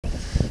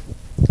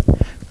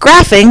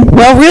Graphing,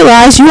 well,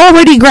 realize you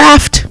already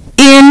graphed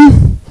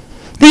in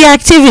the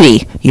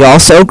activity. You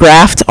also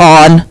graphed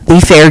on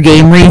the fair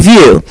game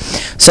review.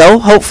 So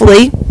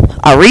hopefully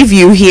a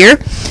review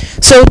here.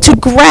 So to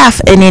graph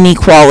an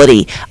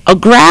inequality, a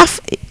graph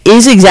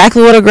is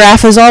exactly what a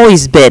graph has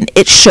always been.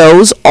 It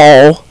shows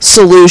all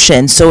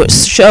solutions. So it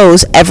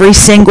shows every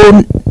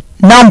single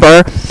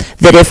number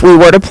that if we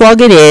were to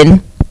plug it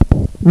in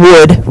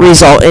would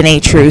result in a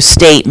true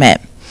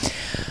statement.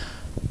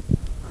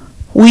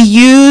 We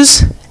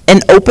use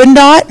an open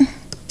dot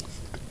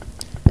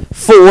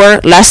for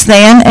less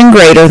than and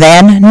greater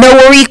than,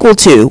 no or equal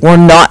to. We're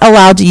not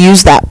allowed to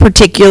use that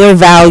particular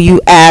value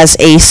as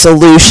a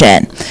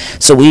solution.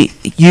 So we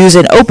use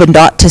an open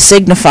dot to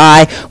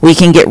signify we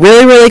can get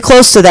really, really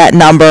close to that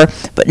number,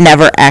 but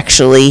never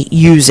actually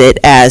use it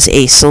as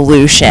a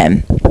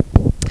solution.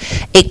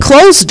 A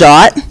closed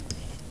dot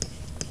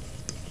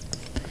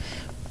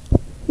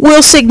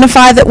will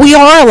signify that we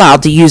are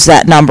allowed to use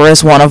that number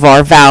as one of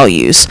our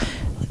values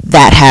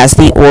that has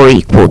the or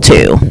equal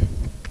to.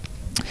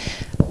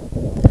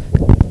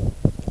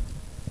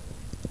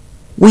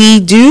 We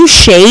do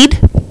shade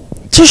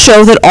to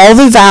show that all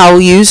the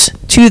values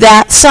to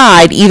that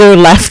side, either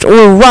left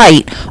or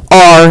right,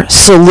 are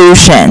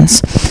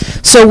solutions.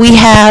 So we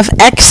have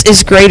x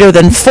is greater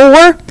than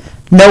 4,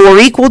 no or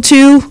equal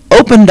to,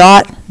 open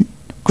dot,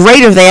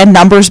 greater than,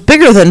 numbers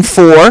bigger than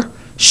 4,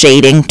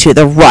 shading to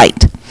the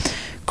right.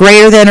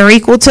 Greater than or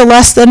equal to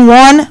less than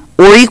 1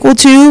 or equal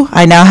to,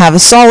 I now have a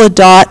solid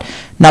dot,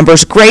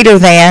 numbers greater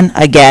than,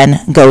 again,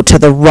 go to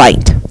the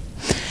right.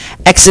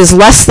 X is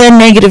less than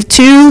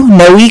 -2,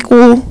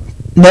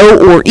 no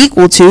or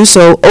equal to,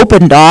 so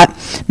open dot,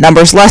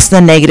 numbers less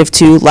than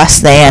 -2, less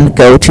than,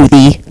 go to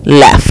the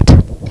left.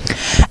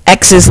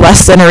 X is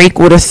less than or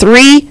equal to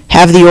 3,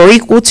 have the or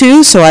equal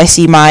to, so I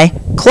see my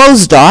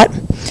closed dot,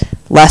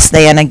 less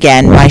than,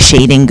 again, my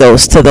shading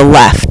goes to the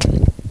left.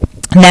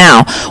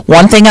 Now,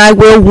 one thing I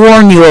will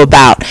warn you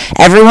about,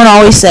 everyone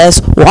always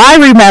says, well, I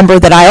remember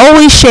that I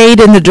always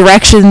shade in the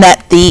direction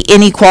that the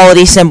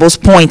inequality symbol's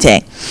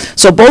pointing.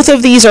 So both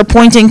of these are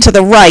pointing to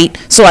the right,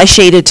 so I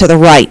shaded to the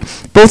right.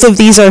 Both of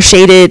these are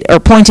shaded or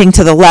pointing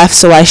to the left,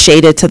 so I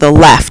shaded to the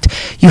left.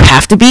 You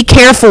have to be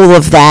careful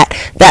of that.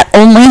 That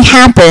only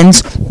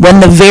happens when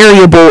the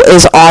variable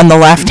is on the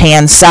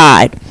left-hand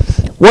side.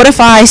 What if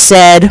I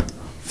said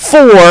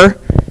 4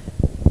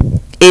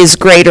 is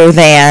greater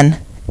than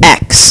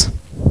x?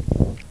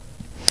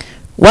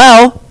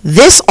 Well,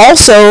 this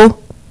also,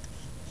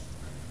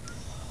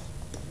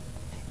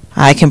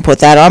 I can put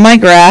that on my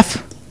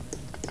graph.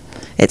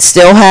 It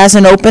still has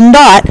an open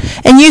dot,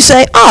 and you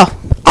say, oh,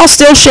 I'll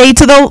still shade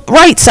to the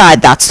right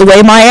side. That's the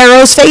way my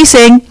arrow's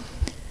facing.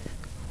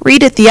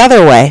 Read it the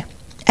other way.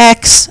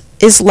 X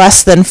is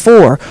less than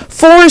 4.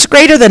 4 is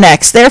greater than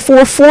x.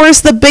 Therefore, 4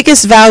 is the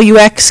biggest value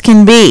x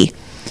can be.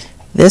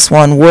 This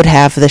one would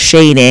have the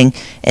shading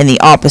in the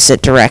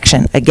opposite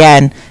direction.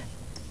 Again,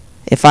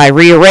 if I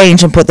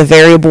rearrange and put the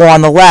variable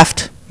on the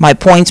left, my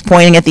point's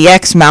pointing at the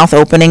x, mouth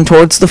opening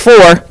towards the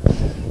 4.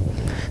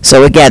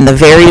 So again, the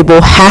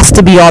variable has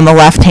to be on the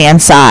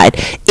left-hand side.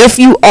 If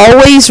you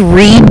always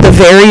read the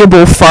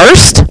variable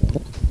first,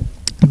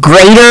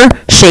 greater,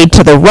 shade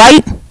to the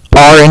right,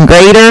 R in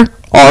greater,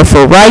 R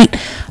for right,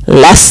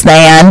 less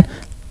than,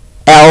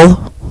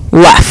 L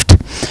left.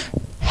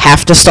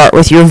 Have to start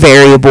with your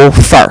variable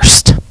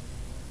first.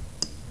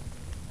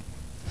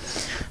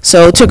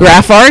 So to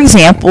graph our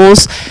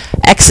examples,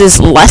 x is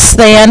less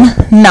than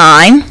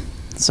 9.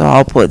 So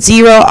I'll put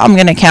 0. I'm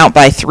going to count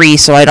by 3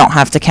 so I don't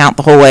have to count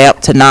the whole way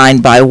up to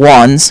 9 by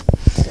 1s,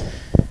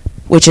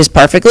 which is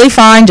perfectly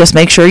fine. Just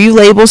make sure you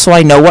label so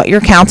I know what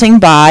you're counting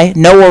by.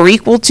 No or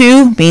equal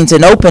to means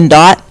an open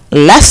dot.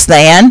 Less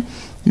than,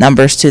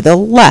 numbers to the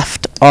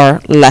left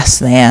are less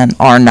than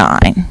are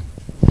 9.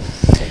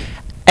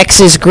 X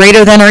is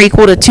greater than or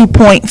equal to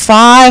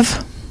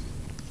 2.5.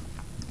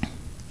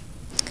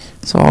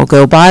 So I'll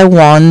go by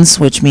 1s,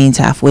 which means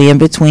halfway in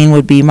between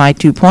would be my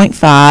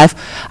 2.5.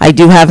 I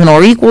do have an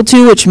or equal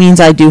to, which means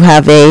I do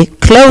have a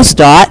closed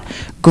dot,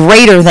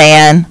 greater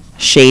than,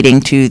 shading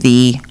to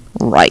the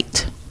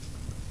right.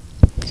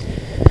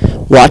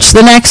 Watch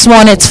the next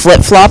one. It's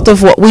flip-flopped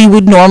of what we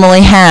would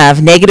normally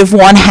have.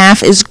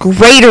 -1/2 is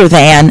greater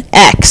than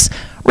x.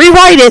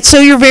 Rewrite it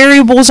so your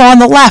variable's on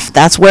the left.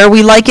 That's where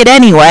we like it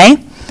anyway.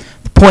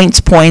 The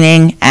point's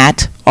pointing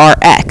at our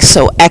x.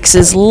 So x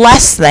is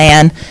less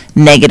than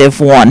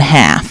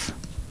 -1/2.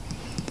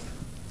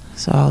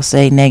 So I'll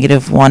say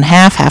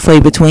 -1/2, halfway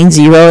between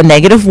 0 and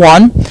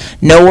 -1.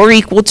 No or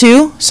equal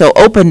to, so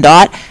open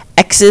dot,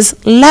 x is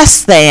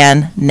less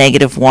than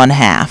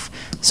 -1/2.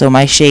 So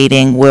my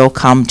shading will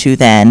come to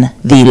then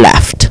the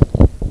left.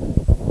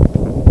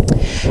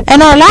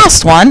 And our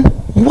last one,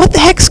 what the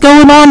heck's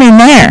going on in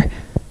there?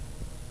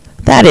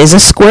 That is a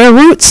square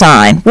root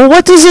sign. Well,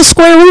 what does a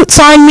square root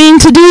sign mean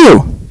to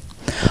do?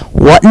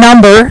 What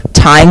number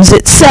times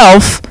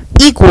itself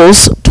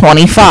equals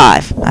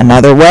 25?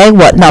 Another way,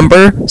 what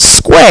number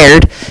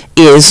squared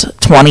is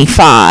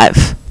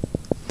 25?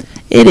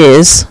 It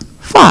is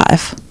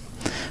 5.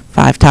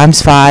 5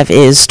 times 5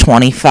 is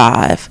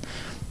 25.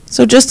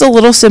 So just a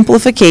little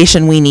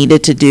simplification we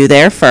needed to do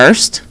there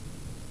first.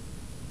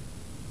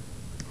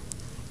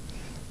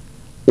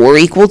 Or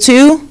equal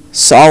to,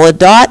 solid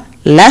dot,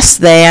 less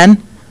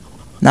than,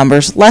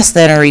 numbers less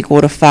than or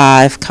equal to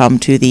 5 come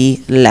to the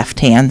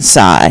left-hand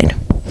side.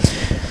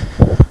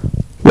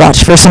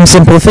 Watch for some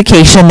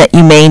simplification that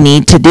you may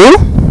need to do.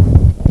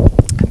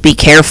 Be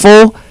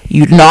careful,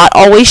 you're not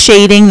always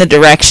shading the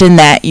direction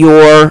that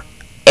your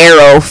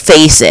arrow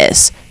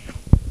faces.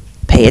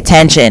 Pay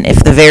attention.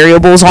 If the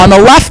variable is on the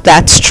left,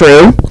 that's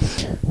true.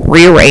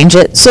 Rearrange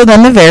it so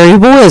then the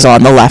variable is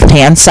on the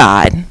left-hand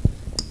side.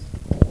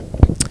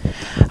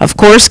 Of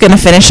course, going to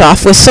finish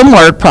off with some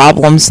word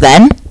problems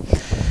then.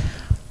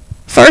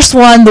 First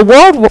one, the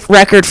world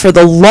record for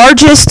the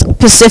largest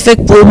Pacific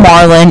blue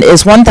marlin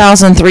is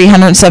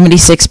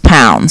 1,376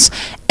 pounds.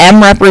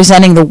 M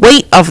representing the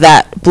weight of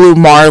that blue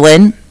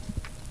marlin,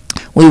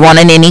 we want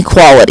an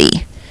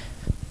inequality.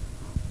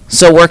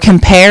 So we're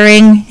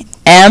comparing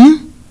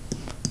M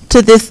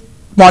to the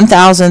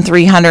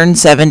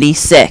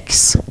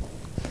 1,376.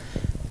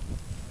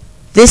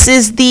 This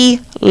is the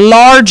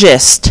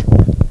largest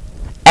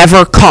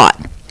ever caught.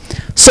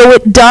 So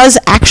it does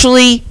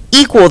actually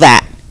equal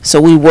that. So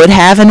we would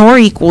have an or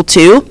equal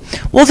to.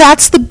 Well,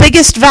 that's the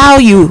biggest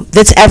value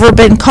that's ever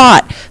been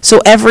caught. So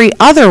every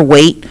other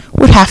weight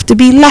would have to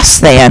be less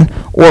than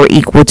or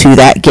equal to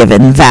that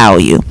given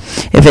value.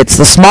 If it's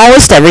the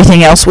smallest,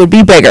 everything else would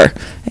be bigger.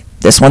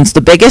 This one's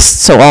the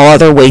biggest, so all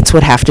other weights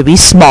would have to be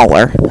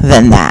smaller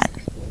than that.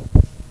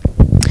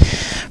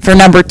 For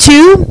number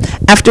 2,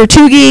 after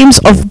 2 games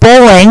of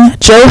bowling,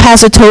 Joe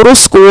has a total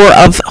score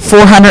of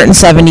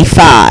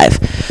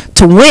 475.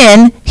 To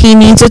win, he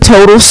needs a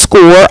total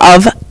score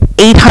of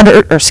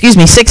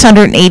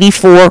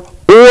 684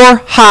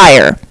 or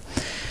higher.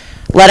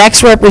 Let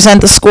X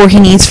represent the score he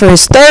needs for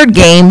his third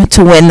game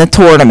to win the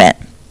tournament.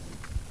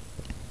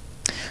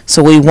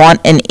 So we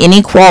want an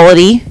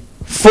inequality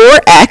for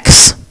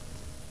X.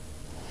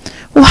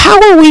 Well,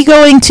 how are we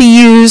going to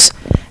use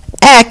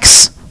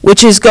X,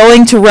 which is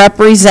going to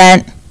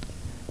represent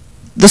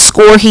the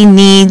score he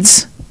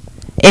needs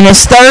in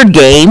his third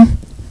game?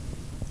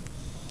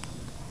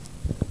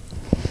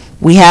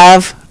 We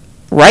have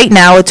right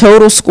now a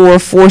total score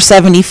of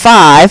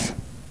 475.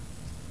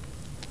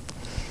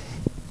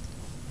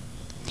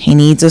 He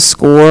needs a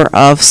score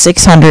of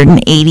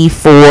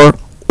 684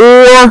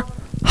 or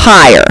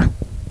higher.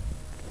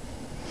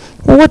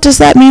 Well, what does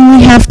that mean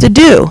we have to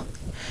do?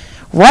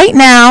 Right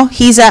now,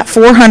 he's at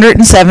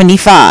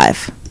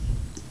 475.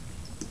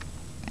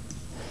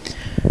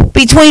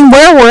 Between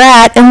where we're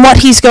at and what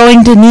he's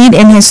going to need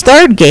in his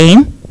third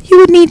game, you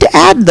would need to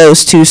add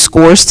those two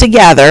scores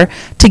together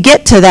to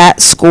get to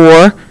that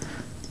score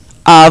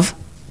of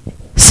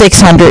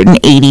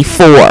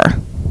 684.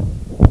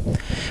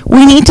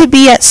 We need to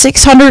be at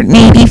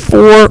 684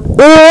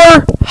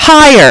 or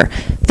higher.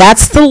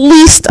 That's the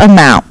least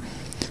amount.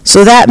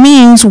 So that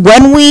means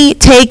when we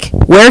take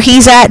where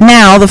he's at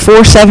now, the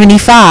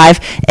 475,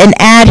 and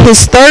add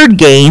his third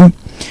game,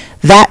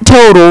 that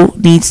total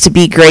needs to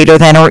be greater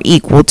than or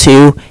equal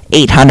to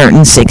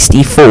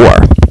 864.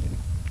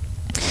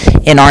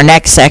 In our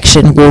next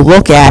section, we'll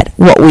look at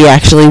what we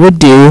actually would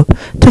do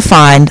to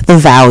find the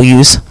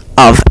values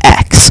of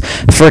X.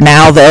 For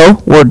now,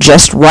 though, we're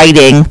just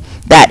writing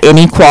that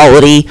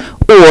inequality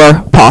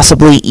or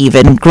possibly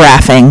even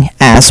graphing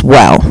as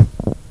well.